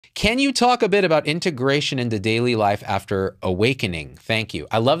Can you talk a bit about integration into daily life after awakening? Thank you.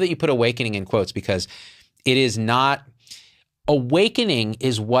 I love that you put awakening in quotes because it is not, awakening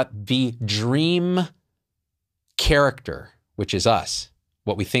is what the dream character, which is us,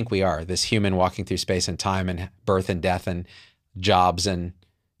 what we think we are, this human walking through space and time and birth and death and jobs and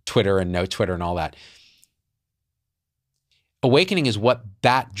Twitter and no Twitter and all that. Awakening is what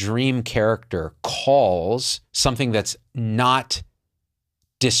that dream character calls something that's not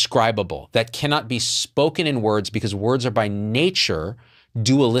describable, that cannot be spoken in words because words are by nature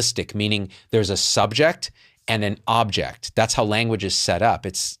dualistic, meaning there's a subject and an object. That's how language is set up.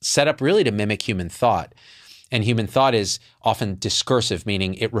 It's set up really to mimic human thought. And human thought is often discursive,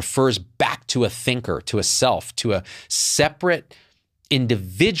 meaning it refers back to a thinker, to a self, to a separate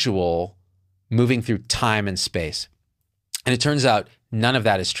individual moving through time and space. And it turns out none of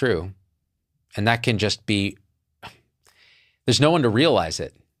that is true. And that can just be, there's no one to realize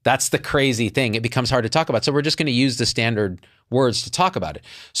it. That's the crazy thing. It becomes hard to talk about. So we're just going to use the standard words to talk about it.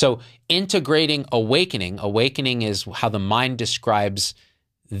 So integrating awakening, awakening is how the mind describes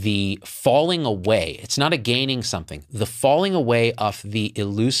the falling away. It's not a gaining something. The falling away of the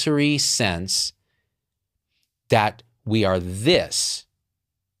illusory sense that we are this.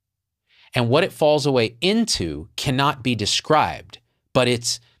 And what it falls away into cannot be described, but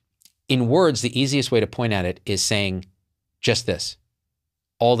it's, in words, the easiest way to point at it is saying just this,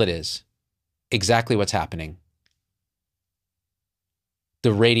 all that is, exactly what's happening,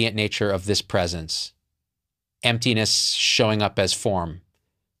 the radiant nature of this presence, emptiness showing up as form,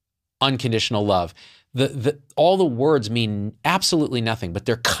 unconditional love. All the words mean absolutely nothing, but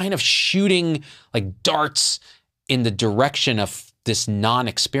they're kind of shooting like darts in the direction of this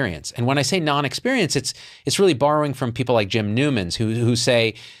non-experience. And when I say non-experience, it's really borrowing from people like Jim Newman's who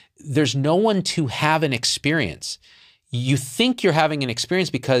say there's no one to have an experience. You think you're having an experience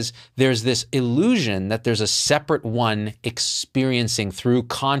because there's this illusion that there's a separate one experiencing through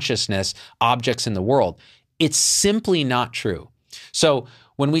consciousness objects in the world. It's simply not true. So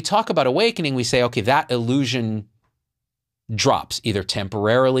when we talk about awakening, we say, okay, that illusion drops either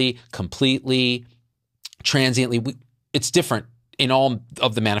temporarily, completely, transiently. It's different in all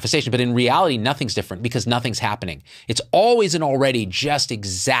of the manifestation, but in reality, nothing's different because nothing's happening. It's always and already just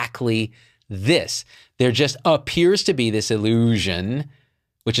exactly this. There just appears to be this illusion,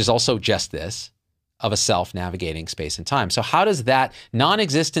 which is also just this, of a self navigating space and time. So how does that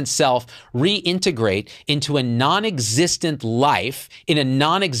non-existent self reintegrate into a non-existent life in a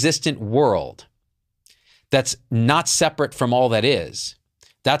non-existent world that's not separate from all that is?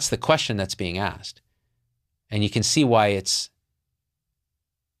 That's the question that's being asked. And you can see why it's,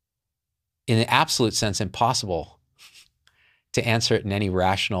 in an absolute sense, impossible to answer it in any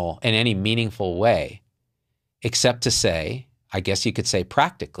rational, in any meaningful way, except to say, I guess you could say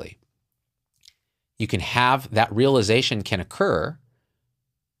practically, you can have that realization can occur,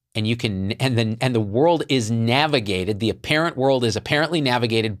 and you can, and the world is navigated. The apparent world is apparently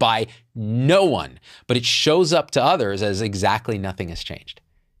navigated by no one, but it shows up to others as exactly nothing has changed.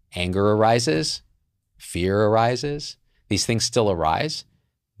 Anger arises, fear arises. These things still arise.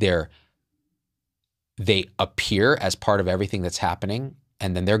 They appear as part of everything that's happening,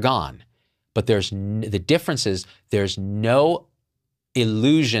 and then they're gone. But the difference is there's no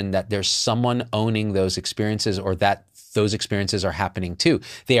illusion that there's someone owning those experiences or that those experiences are happening too.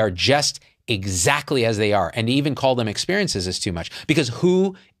 They are just exactly as they are. And to even call them experiences is too much, because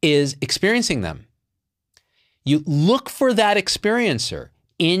who is experiencing them? You look for that experiencer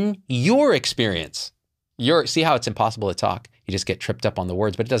in your experience. See how it's impossible to talk? You just get tripped up on the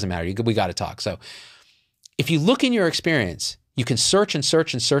words, but it doesn't matter. We got to talk. So if you look in your experience, you can search and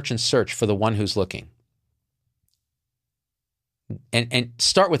search and search and search for the one who's looking. And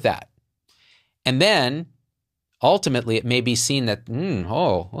start with that. And then ultimately it may be seen that,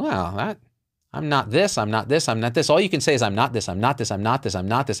 oh, wow, I'm not this, I'm not this, I'm not this. All you can say is I'm not this, I'm not this, I'm not this, I'm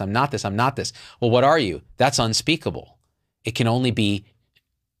not this, I'm not this, I'm not this. Well, what are you? That's unspeakable. It can only be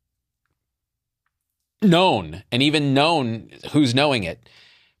known, and even known, who's knowing it.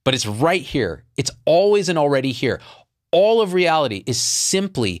 But it's right here. It's always and already here. All of reality is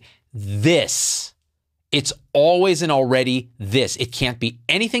simply this. It's always and already this. It can't be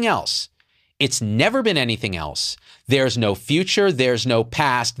anything else. It's never been anything else. There's no future. There's no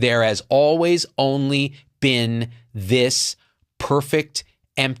past. There has always only been this perfect,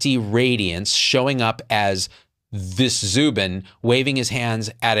 empty radiance showing up as this Zubin waving his hands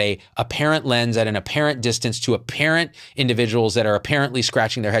at a apparent lens at an apparent distance to apparent individuals that are apparently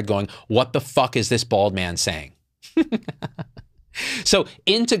scratching their head going, what the fuck is this bald man saying? So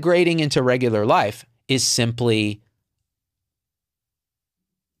integrating into regular life is simply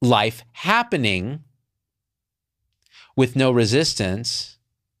life happening with no resistance,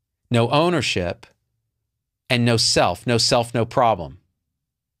 no ownership, and no self, no problem.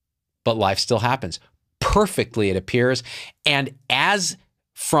 But life still happens. Perfectly, it appears. And as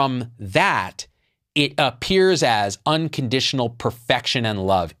from that, it appears as unconditional perfection and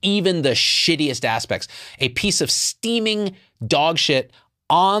love, even the shittiest aspects. A piece of steaming dog shit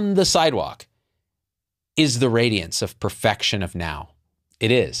on the sidewalk is the radiance of perfection of now.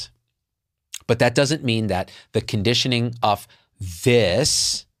 It is. But that doesn't mean that the conditioning of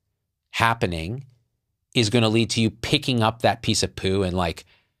this happening is going to lead to you picking up that piece of poo and like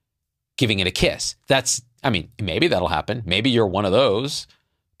giving it a kiss. Maybe that'll happen. Maybe you're one of those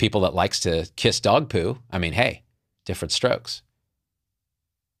people that likes to kiss dog poo. Hey, different strokes.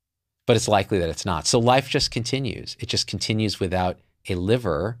 But it's likely that it's not. So life just continues. It just continues without a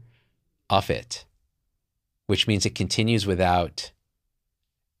liver of it, which means it continues without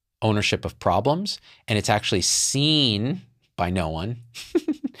ownership of problems, and it's actually seen by no one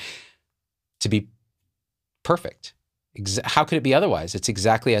to be perfect. How could it be otherwise? It's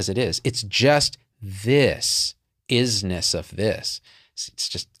exactly as it is. It's just this isness of this. It's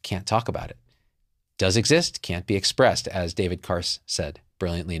just can't talk about it. Does exist, can't be expressed, as David Karse said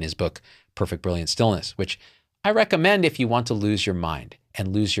brilliantly in his book, Perfect Brilliant Stillness, which I recommend if you want to lose your mind and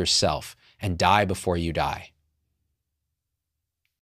lose yourself and die before you die.